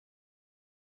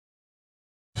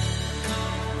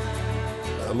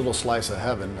a little slice of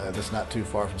heaven that's not too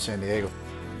far from San Diego.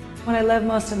 What I love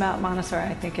most about Montesoro,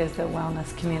 I think, is the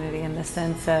wellness community and the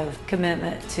sense of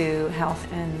commitment to health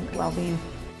and well-being.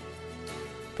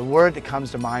 The word that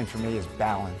comes to mind for me is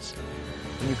balance.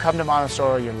 When you come to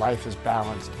Montesoro, your life is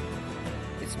balanced.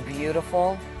 It's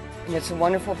beautiful, and it's a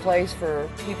wonderful place for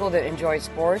people that enjoy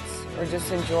sports or just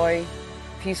enjoy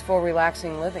peaceful,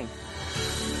 relaxing living.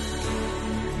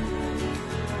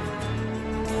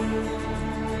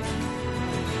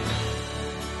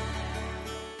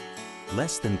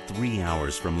 Less than 3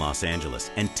 hours from Los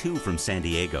Angeles and 2 from San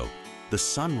Diego, the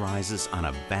sun rises on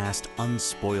a vast,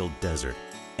 unspoiled desert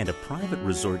and a private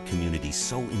resort community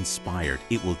so inspired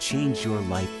it will change your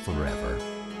life forever.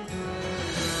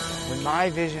 When my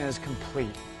vision is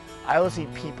complete, I will see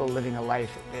people living a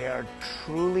life that they are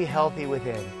truly healthy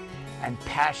within and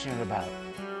passionate about.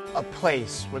 A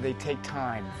place where they take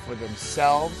time for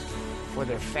themselves, for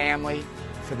their family,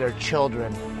 for their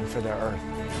children, and for their earth.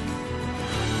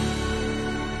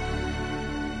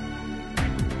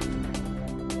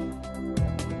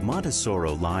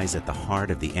 Montesoro lies at the heart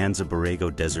of the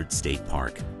Anza-Borrego Desert State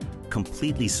Park.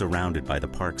 Completely surrounded by the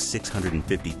park's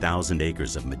 650,000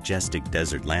 acres of majestic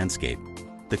desert landscape,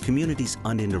 the community's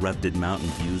uninterrupted mountain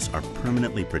views are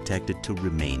permanently protected to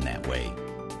remain that way.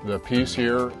 The peace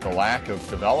here, the lack of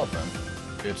development,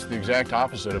 it's the exact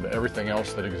opposite of everything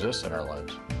else that exists in our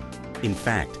lives. In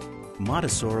fact,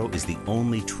 Montesoro is the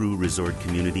only true resort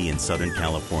community in Southern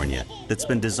California that's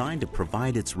been designed to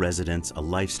provide its residents a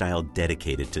lifestyle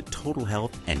dedicated to total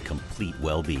health and complete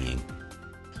well-being.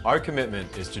 Our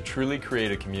commitment is to truly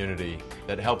create a community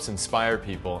that helps inspire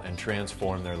people and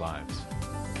transform their lives.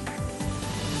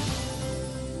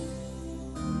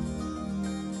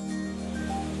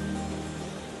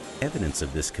 Evidence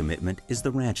of this commitment is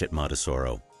the ranch at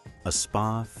Montesoro, a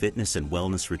spa, fitness, and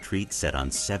wellness retreat set on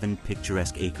 7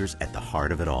 picturesque acres at the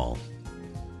heart of it all.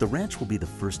 The ranch will be the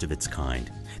first of its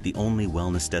kind, the only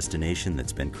wellness destination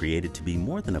that's been created to be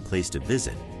more than a place to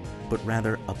visit, but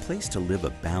rather a place to live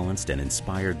a balanced and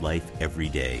inspired life every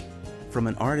day. From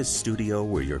an artist's studio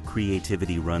where your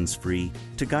creativity runs free,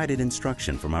 to guided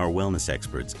instruction from our wellness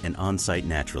experts and on-site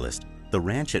naturalist, the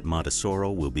ranch at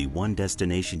Montesoro will be one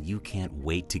destination you can't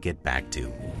wait to get back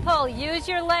to. Pull, use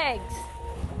your legs.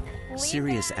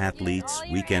 Serious athletes,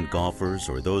 weekend golfers,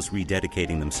 or those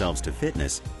rededicating themselves to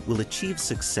fitness will achieve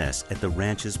success at the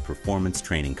ranch's performance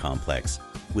training complex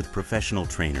with professional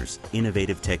trainers,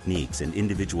 innovative techniques, and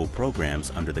individual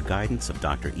programs under the guidance of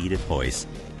Dr. Edith Hoyce,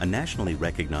 a nationally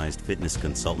recognized fitness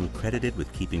consultant credited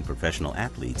with keeping professional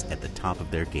athletes at the top of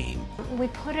their game. We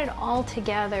put it all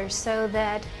together so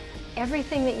that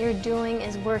everything that you're doing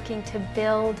is working to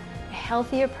build a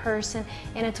healthier person,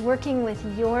 and it's working with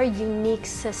your unique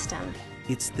system.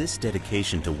 It's this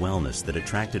dedication to wellness that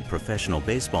attracted professional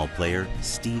baseball player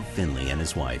Steve Finley and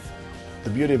his wife. The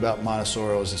beauty about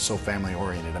Montesoro is it's so family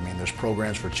oriented. I mean, there's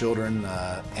programs for children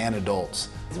and adults.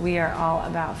 We are all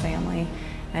about family,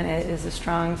 and it is a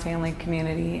strong family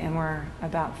community, and we're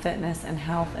about fitness and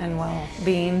health and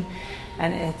well-being,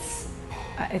 and it's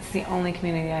the only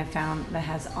community I've found that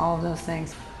has all of those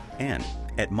things. And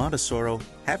at Montesoro,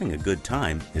 having a good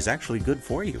time is actually good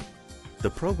for you. The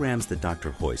programs that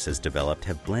Dr. Hoyce has developed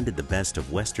have blended the best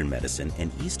of Western medicine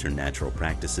and Eastern natural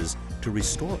practices to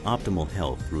restore optimal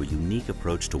health through a unique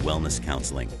approach to wellness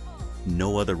counseling.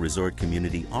 No other resort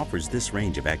community offers this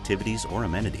range of activities or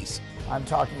amenities. I'm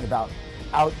talking about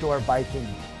outdoor biking,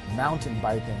 mountain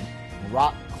biking,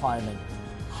 rock climbing,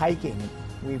 hiking.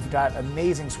 We've got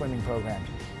amazing swimming programs,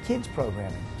 kids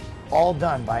programming, all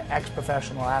done by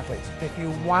ex-professional athletes. If you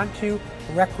want to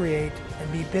recreate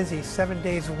and be busy 7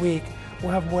 days a week,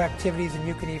 we'll have more activities than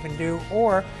you can even do,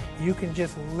 or you can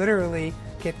just literally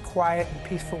get quiet and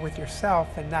peaceful with yourself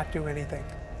and not do anything.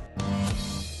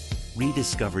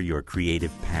 Rediscover your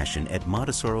creative passion at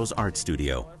Montesoro's Art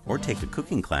Studio, or take a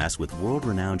cooking class with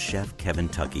world-renowned chef Kevin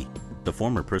Tuckey, the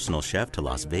former personal chef to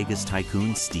Las Vegas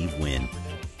tycoon Steve Wynn.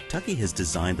 Tuckey has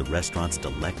designed the restaurant's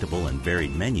delectable and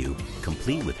varied menu,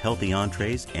 complete with healthy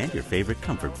entrees and your favorite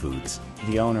comfort foods.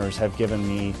 The owners have given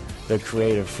me the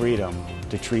creative freedom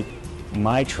to treat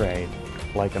my trade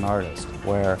like an artist,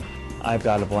 where I've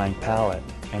got a blank palette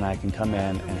and I can come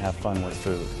in and have fun with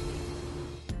food.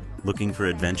 Looking for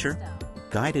adventure?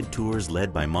 Guided tours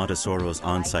led by Montesoro's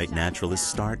on-site naturalists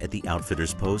start at the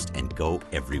Outfitter's Post and go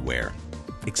everywhere.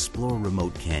 Explore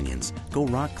remote canyons, go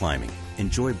rock climbing,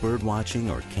 enjoy bird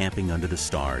watching or camping under the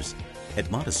stars. At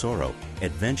Montesoro,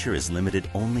 adventure is limited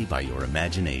only by your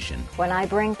imagination. When I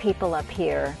bring people up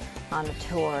here on the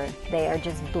tour, they are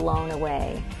just blown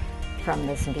away from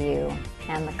this view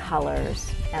and the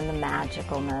colors and the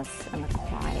magicalness and the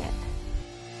quiet.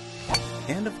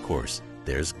 And of course,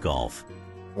 there's golf.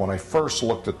 When I first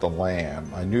looked at the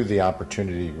land, I knew the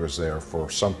opportunity was there for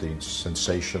something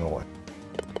sensational.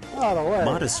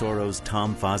 Montesoro's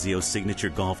Tom Fazio signature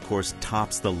golf course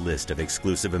tops the list of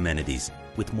exclusive amenities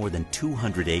with more than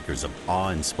 200 acres of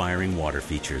awe-inspiring water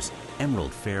features,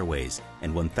 emerald fairways,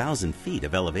 and 1,000 feet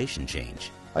of elevation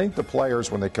change. I think the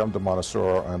players, when they come to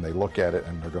Montesoro and they look at it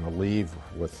and they're going to leave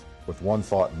with one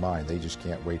thought in mind, they just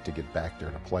can't wait to get back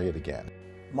there to play it again.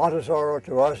 Montesoro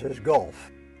to us is golf.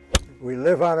 We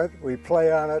live on it, we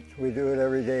play on it, we do it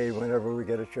every day whenever we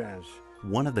get a chance.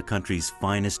 One of the country's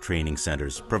finest training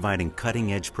centers, providing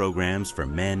cutting-edge programs for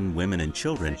men, women, and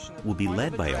children, will be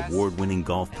led by award-winning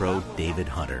golf pro David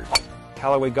Hunter.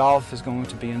 Callaway Golf is going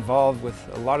to be involved with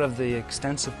a lot of the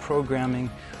extensive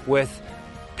programming with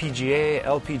PGA,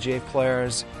 LPGA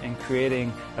players, and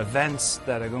creating events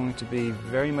that are going to be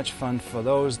very much fun for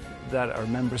those that are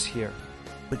members here.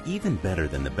 But even better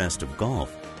than the best of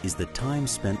golf is the time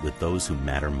spent with those who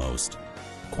matter most.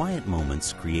 Quiet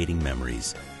moments creating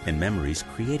memories, and memories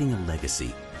creating a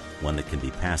legacy, one that can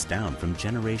be passed down from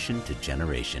generation to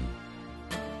generation.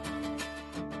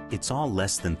 It's all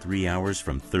less than 3 hours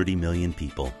from 30 million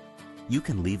people. You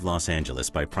can leave Los Angeles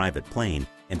by private plane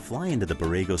and fly into the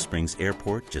Borrego Springs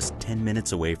Airport just 10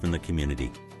 minutes away from the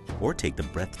community, or take the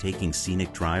breathtaking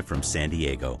scenic drive from San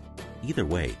Diego. Either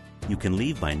way, you can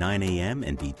leave by 9 a.m.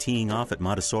 and be teeing off at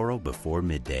Montesoro before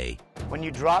midday. When you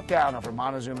drop down over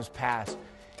Montezuma's Pass,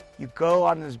 you go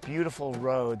on this beautiful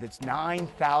road that's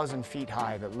 9,000 feet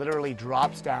high that literally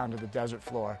drops down to the desert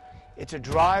floor. It's a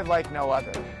drive like no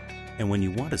other. And when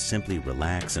you want to simply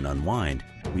relax and unwind,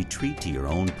 retreat to your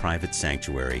own private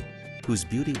sanctuary, whose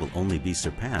beauty will only be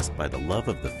surpassed by the love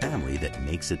of the family that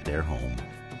makes it their home.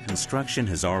 Construction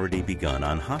has already begun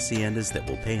on haciendas that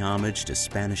will pay homage to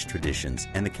Spanish traditions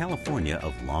and the California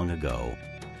of long ago.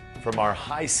 From our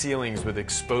high ceilings with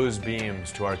exposed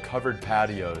beams to our covered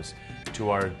patios to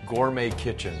our gourmet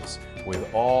kitchens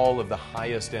with all of the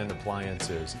highest end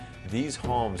appliances, these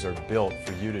homes are built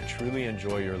for you to truly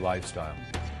enjoy your lifestyle.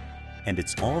 And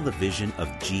it's all the vision of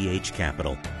GH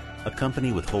Capital, a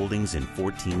company with holdings in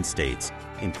 14 states,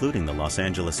 including the Los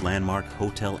Angeles landmark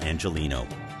Hotel Angelino,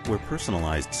 where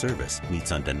personalized service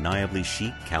meets undeniably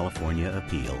chic California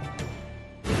appeal.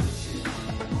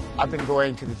 I've been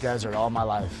going to the desert all my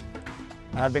life,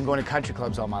 and I've been going to country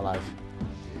clubs all my life.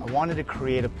 I wanted to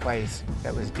create a place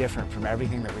that was different from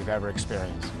everything that we've ever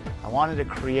experienced. I wanted to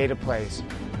create a place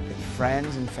that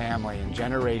friends and family and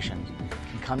generations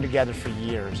can come together for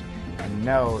years and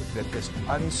know that this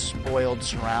unspoiled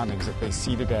surroundings that they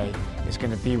see today is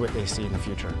going to be what they see in the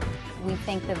future. We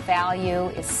think the value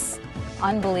is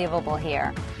unbelievable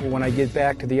here. When I get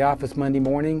back to the office Monday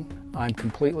morning, I'm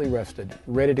completely rested,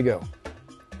 ready to go,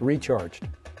 recharged.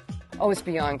 Oh, it's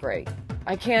beyond great.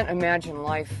 I can't imagine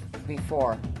life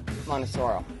before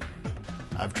Montesoro.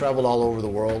 I've traveled all over the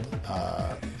world,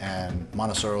 and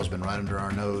Montesoro has been right under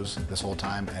our nose this whole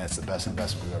time, and it's the best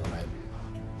investment we've ever made.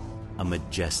 A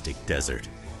majestic desert,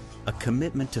 a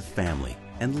commitment to family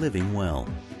and living well.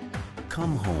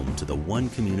 Come home to the one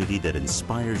community that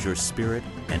inspires your spirit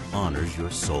and honors your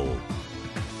soul.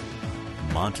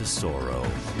 Montesoro.